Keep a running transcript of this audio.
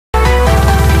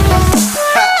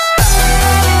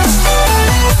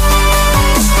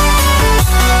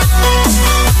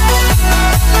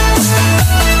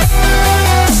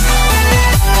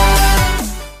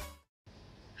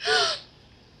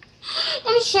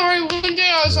sorry. One day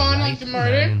I was on like the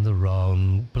murder. In the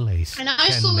wrong place. And I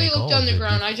slowly looked on the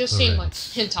ground. I just seen like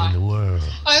hentai.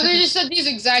 I literally said these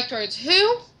exact words.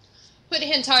 Who put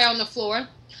hentai on the floor?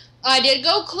 I did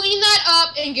go clean that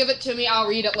up and give it to me. I'll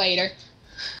read it later.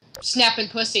 Snapping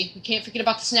pussy. We can't forget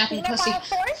about the snapping pussy.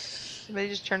 Somebody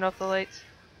just turned off the lights.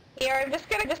 Yeah, I'm just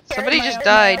gonna Somebody just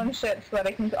died. Shit so that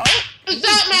I can... Oh, who's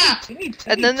that map?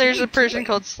 And then there's a person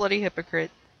called Slutty Hypocrite.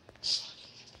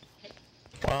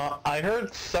 Well, I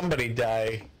heard somebody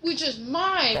die. Which is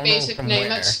my basic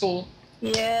name at school.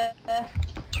 Yeah.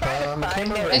 Try to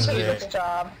find it. It's weird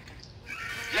job.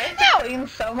 I've cleaned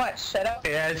so much shit up.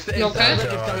 Yeah, it's okay?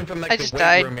 like it's coming from like I the just weight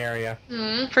died. room area.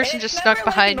 Person just snuck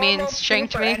behind me and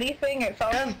shanked me. Anything, it's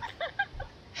all...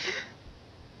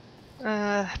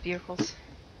 Vehicles.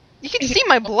 You can see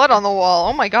my blood on the wall.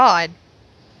 Oh my god.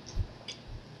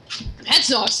 That's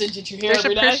not a sentence you hear There's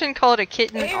a person called a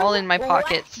kitten all in my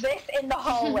pockets. This in the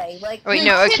hallway, like. Wait,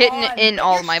 no, a kitten in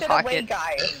all my pockets.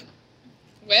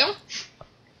 Well,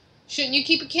 shouldn't you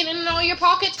keep a kitten in all your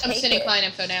pockets? I'm sending client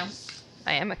info now.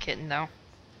 I am a kitten, though.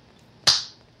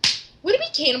 Would it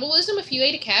be cannibalism if you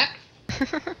ate a cat?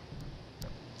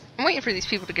 I'm waiting for these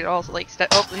people to get all like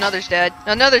oh, another's dead.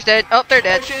 Another's dead. Oh, they're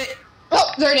dead.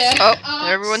 Oh, they're dead. Oh,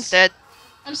 everyone's dead.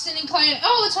 I'm sending client.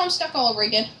 Oh, it's Homestuck all over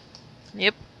again.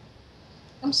 Yep.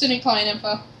 I'm sending client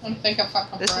info. I think I'm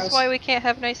fucking This froze. is why we can't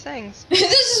have nice things. This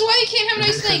is why you can't have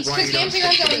nice This is things, why because you don't Gamzee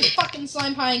runs out and fucking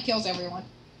slime pie and kills everyone.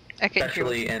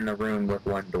 Especially in a room with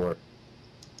one door.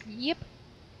 Yep.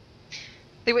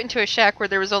 They went into a shack where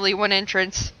there was only one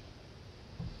entrance.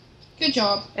 Good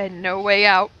job. And no way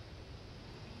out.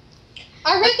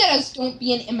 I read that as don't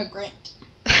be an immigrant.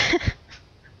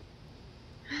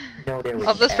 No, there was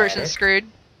Oh, this person's screwed.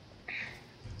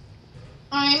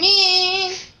 I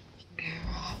mean...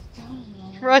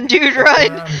 Run, dude,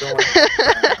 run!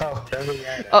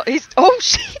 Oh, he's- oh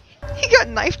shit! He got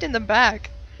knifed in the back.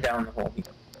 Down the hole.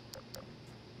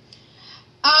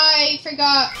 I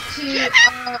forgot to,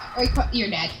 you're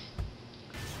dead.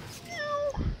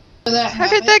 How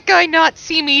did that guy not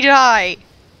see me die?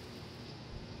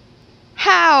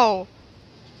 How?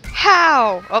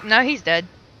 How? Oh, now he's dead.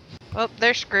 Oh,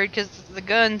 they're screwed because the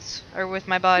guns are with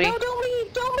my body. No, don't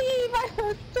leave! Don't leave! I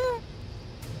hurt you!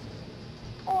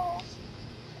 Oh.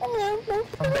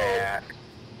 Come back.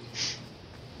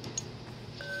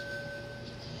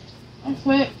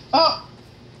 Wait, oh!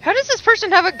 How does this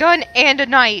person have a gun and a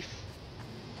knife?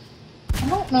 I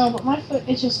don't know, but my foot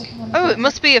is just like... Oh, it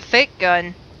must be a fake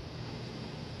gun.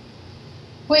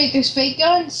 Wait, there's fake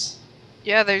guns?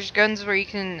 Yeah, there's guns where you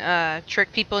can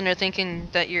trick people into thinking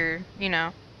that you're, you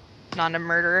know, not a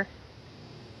murderer.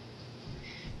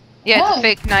 Yeah, it's a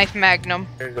fake knife magnum.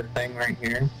 There's a thing right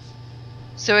here.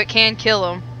 So it can kill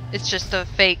them. It's just a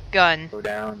fake gun. Go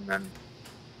down and...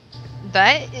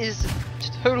 That is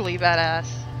totally badass.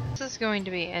 This is going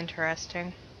to be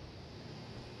interesting.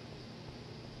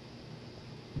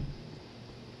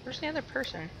 Where's the other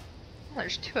person? Oh,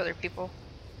 there's two other people.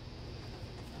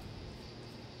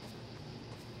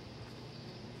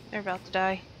 They're about to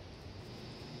die.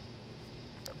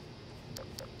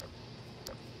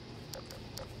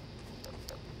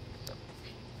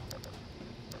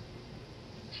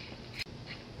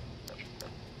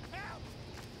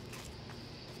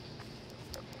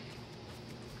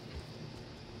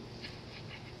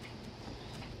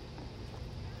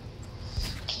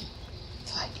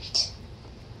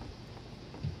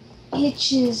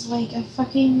 Itches like a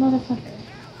fucking motherfucker.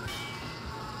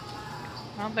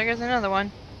 Well, there goes another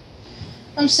one.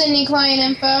 I'm sending client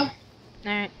info.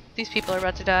 Alright, these people are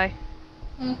about to die.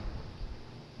 Hmm.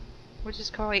 Which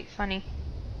is quite funny.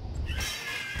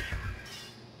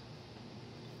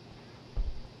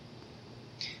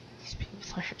 These people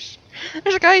are...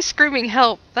 There's a guy screaming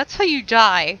help. That's how you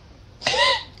die.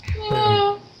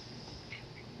 No.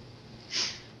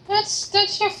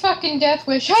 That's your fucking death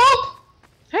wish. Help!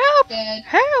 Help! Dead.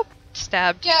 Help!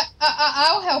 Stabbed. Yeah,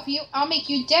 I'll help you. I'll make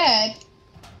you dead.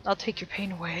 I'll take your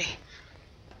pain away.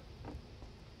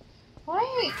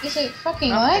 Why is it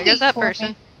fucking Oh, laggy there goes that for person.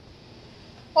 me?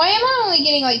 Why am I only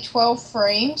getting like 12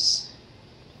 frames?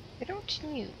 I don't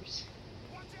use.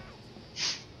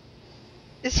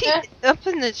 Is he up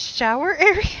in the shower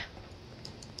area?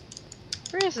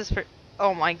 Where is this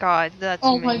oh my god, that's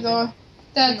Oh amazing. my god.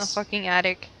 In the That's fucking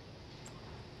attic.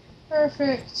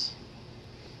 perfect.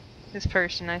 This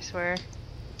person, I swear.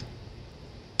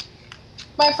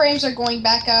 My frames are going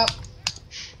back up.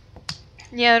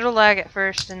 Yeah, it'll lag at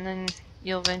first, and then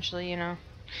you'll eventually, you know.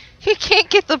 He can't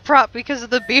get the prop because of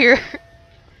the beer.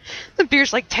 The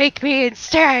beer's like, take me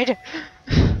instead!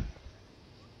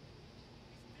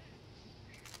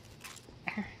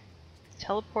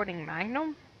 teleporting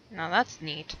magnum? Now that's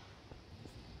neat.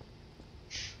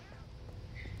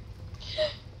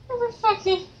 We're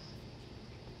fucking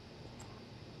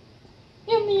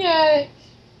in the attic.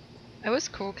 It was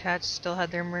cool cats still had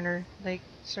their murder like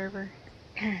server.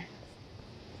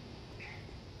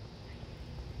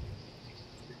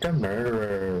 The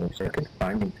murderers. I keep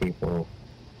finding people.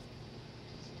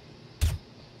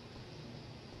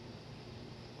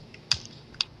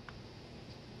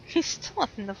 He's still up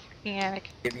in the fucking attic.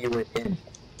 Give you a hint.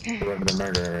 Whoever the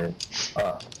murderer is.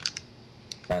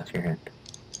 That's your hint.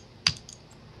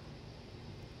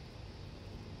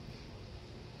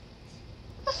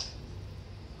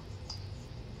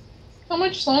 How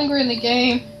much longer in the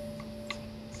game?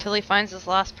 Till he finds his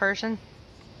last person.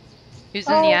 Who's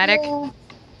in the attic. Yeah.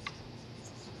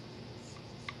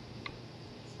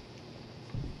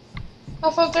 I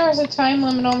thought there was a time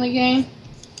limit on the game.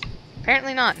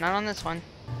 Apparently not on this one.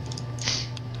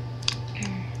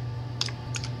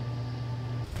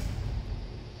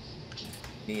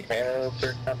 Need help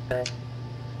or something?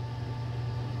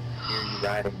 Hear you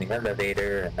riding the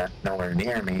elevator and that's nowhere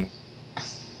near me.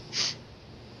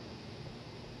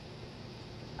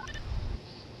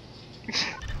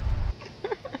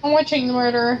 I'm watching the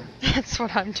murderer. That's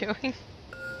what I'm doing.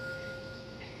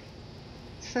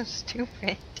 So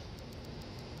stupid.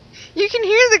 You can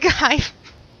hear the guy!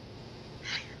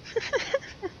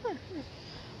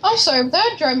 I'm sorry, but that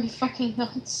would drive me fucking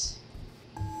nuts.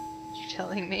 You're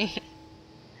telling me.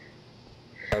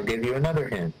 I'll give you another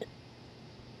hint.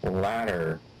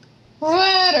 Ladder.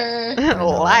 Ladder!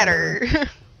 Ladder!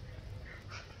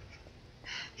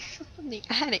 He's up in the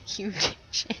attic, you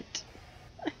shit.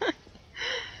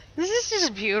 This is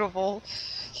just beautiful.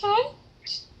 Can I?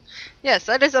 Yes,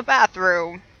 that is a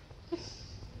bathroom.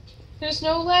 There's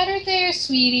no ladder there,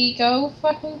 sweetie. Go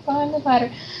fucking find the ladder.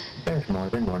 There's more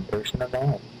than one person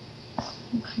alive. Oh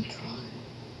my god.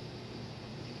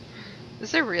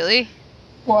 Is there really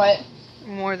What?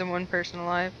 more than one person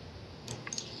alive?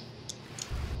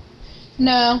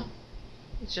 No.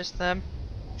 It's just them.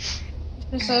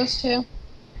 Just those two.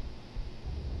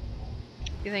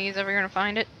 You think he's ever gonna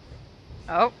find it?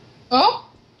 Oh.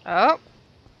 Oh? Oh.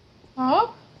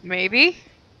 Oh? Maybe.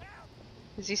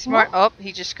 Is he smart? Oh,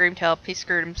 he just screamed help. He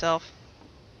screwed himself.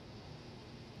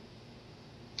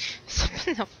 He's up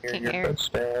in the Hear fucking your air.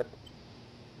 footsteps.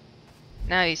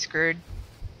 Now he's screwed.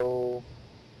 Oh,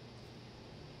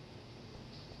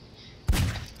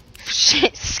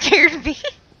 Shit scared me.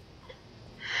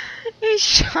 He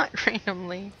shot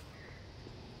randomly.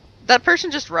 That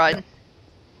person just run.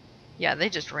 Yeah, they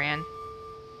just ran.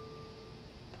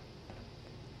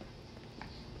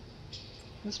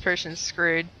 This person's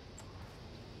screwed.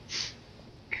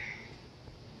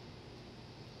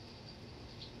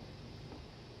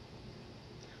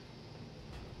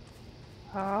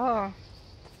 Oh.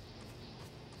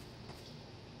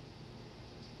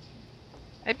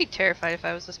 I'd be terrified if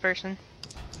I was this person.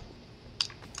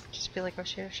 Just be like, oh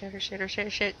shit, oh shit, oh shit, oh shit, oh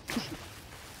shit.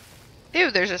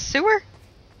 Ew, there's a sewer?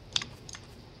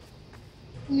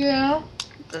 Yeah.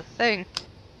 The thing.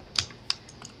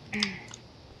 Does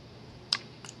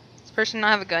this person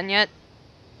not have a gun yet?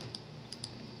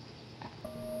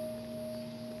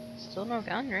 Still no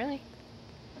gun, really?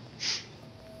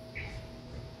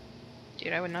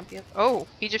 Dude, I would not be able— oh,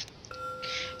 he just—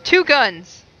 2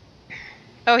 guns!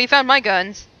 Oh, he found my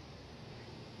guns.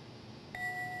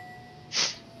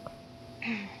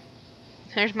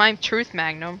 There's my truth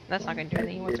magnum. That's not gonna do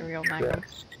anything. He wants a real magnum.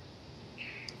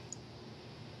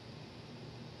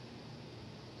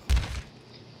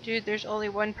 Dude, there's only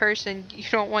one person. You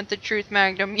don't want the truth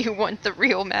magnum, you want the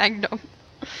real magnum.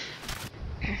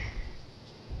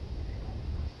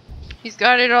 He's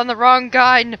got it on the wrong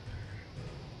gun.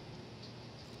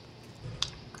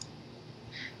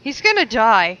 He's gonna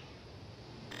die.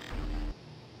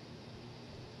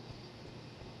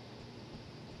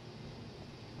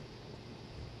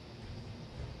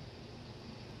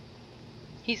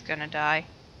 He's gonna die.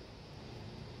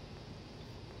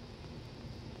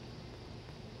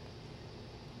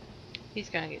 He's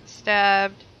gonna get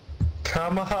stabbed.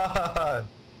 Come on!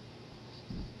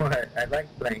 what? I like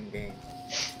playing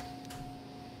games.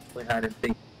 Play hide and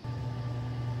seek.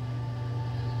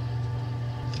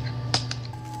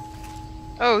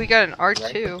 Oh, he got an Right,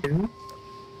 R2. 2?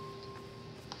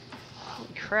 Holy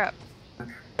crap.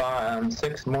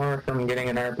 6 more from getting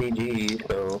an RPG,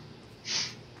 so...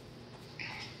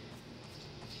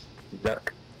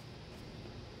 Duck.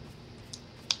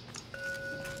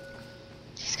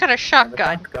 He's got a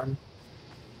shotgun. Shotgun.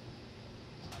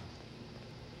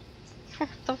 What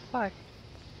the fuck?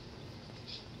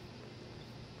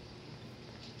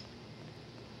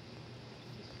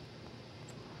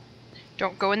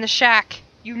 Don't go in the shack.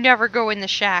 You never go in the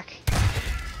shack.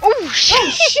 Oh shit! Oh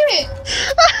shit!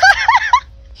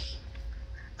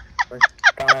 Like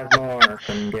 5 more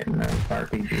from getting an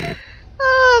RPG.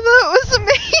 Oh, that was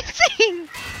amazing!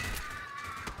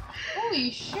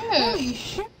 Holy shit! Holy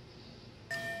shit!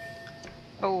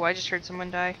 Oh, I just heard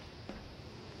someone die.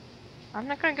 I'm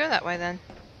not gonna go that way then.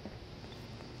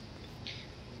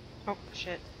 Oh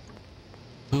shit.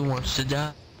 Who wants to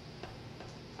die?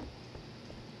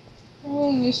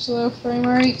 I'm used to low frame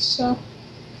rates, so.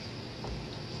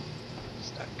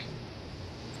 Stuck.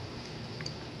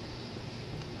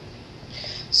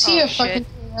 See Oh, if I can shit.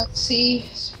 do that sea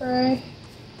spray.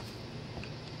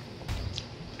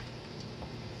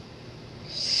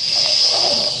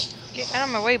 Get out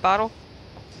of my way, bottle.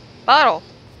 Bottle,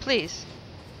 please.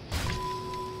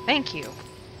 Thank you.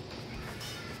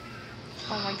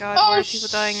 Oh my god, why are people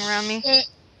dying around me? Shit.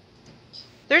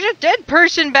 There's a dead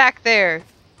person back there!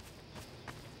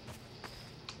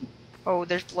 Oh,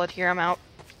 there's blood here, I'm out.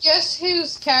 Guess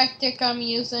whose tactic I'm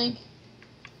using?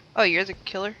 Oh, you're the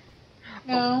killer?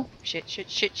 No. Shit, shit,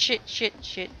 shit, shit, shit,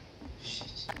 shit. Shit.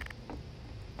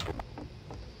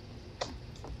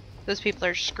 Those people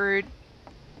are screwed.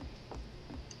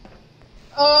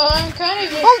 Oh, I'm kind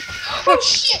of. Oh, Oh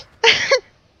shit!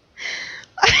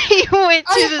 I went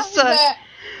to the side.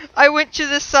 I went to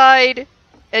the side,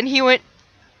 and he went,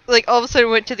 like, all of a sudden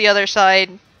went to the other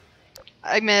side.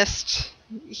 I missed.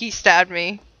 He stabbed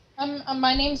me.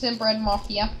 My name's Inbred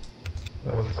Mafia.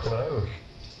 That was close.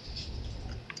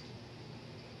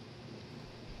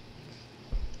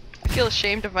 I feel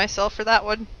ashamed of myself for that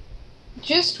one.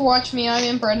 Just watch me, I'm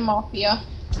Inbred Mafia.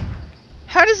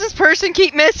 How does this person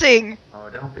keep missing? Oh,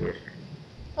 don't be ashamed.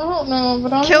 I don't know,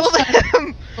 but I'm Kill just trying to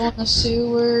them! go in the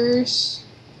sewers.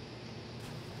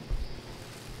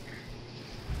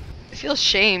 I feel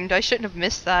ashamed. I shouldn't have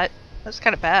missed that. That's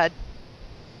kind of bad.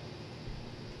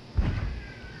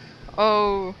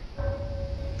 Oh.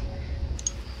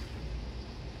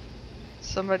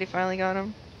 Somebody finally got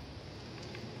him.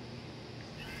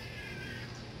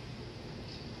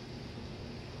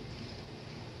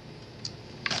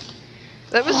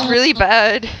 That was really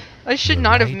bad. I should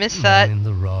not have missed that. In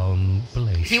the wrong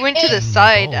place. He went to the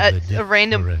side at a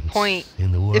random point.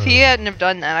 If he hadn't have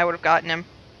done that, I would have gotten him.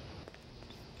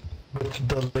 With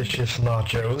delicious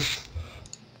nachos.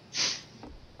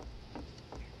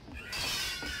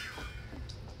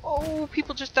 Oh,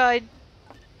 people just died.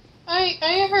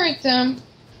 I heard them.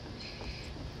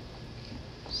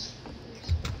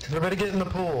 Everybody get in the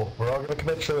pool. We're all gonna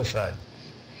commit suicide.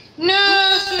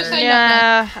 No, suicide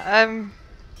Yeah,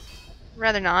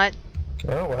 rather not.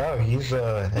 Oh wow, he's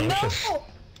anxious.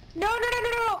 No!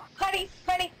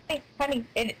 Honey,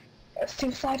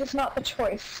 suicide is not the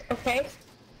choice, okay?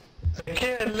 I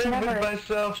can't It's live never- with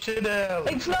myself, Chanel.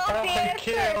 It's not the I answer.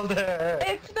 killed her.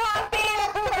 It's not the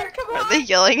answer! Come Are on! they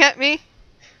yelling at me?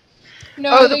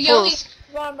 No, Oh, they're the yelling pool's.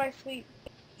 Come on, my sweet.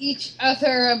 each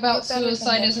other about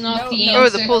suicide is not the Oh,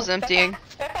 answer. the pool's emptying.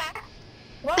 Step back.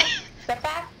 Come on. Step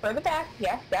back. Further back.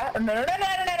 Yeah. No. The other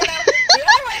way.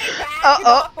 Back. Keep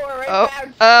on forward.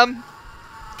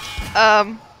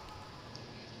 Bounce.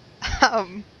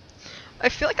 I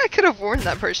feel like I could have warned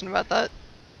that person about that.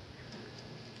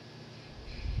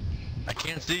 I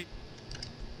can't see.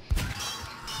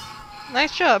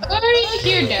 Nice job. Oh,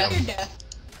 you're dead.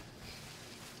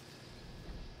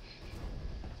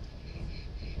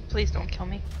 Please don't kill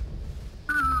me.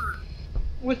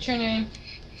 What's your name?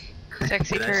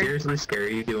 Sexy Did I turd. seriously scare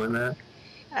you doing that?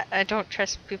 I don't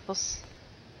trust people's.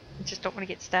 I just don't want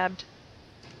to get stabbed.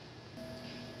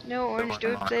 No orange Don't dude,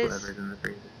 unlock please. whatever's in the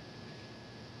freezer.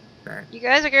 Sorry. You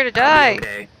guys are going to I'll die. be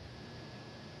okay.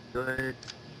 Good.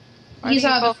 Why He's do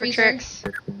you out of fall the for freezer. tricks?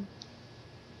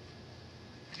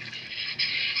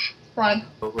 Run.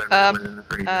 Whoever was in the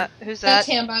freezer. Who's That's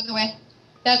that? him, by the way.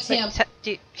 That's Wait,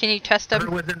 him. can you test Whoever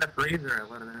him? was in the freezer,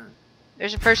 I let him in.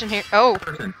 There's a person here. Oh.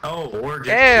 Person. Oh, or just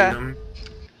Yeah. shoot him.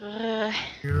 Ugh.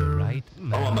 The right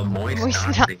man. Oh, I'm a moist Moist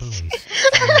Nazi. place.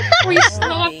 Moist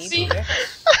Nazi.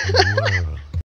 The world.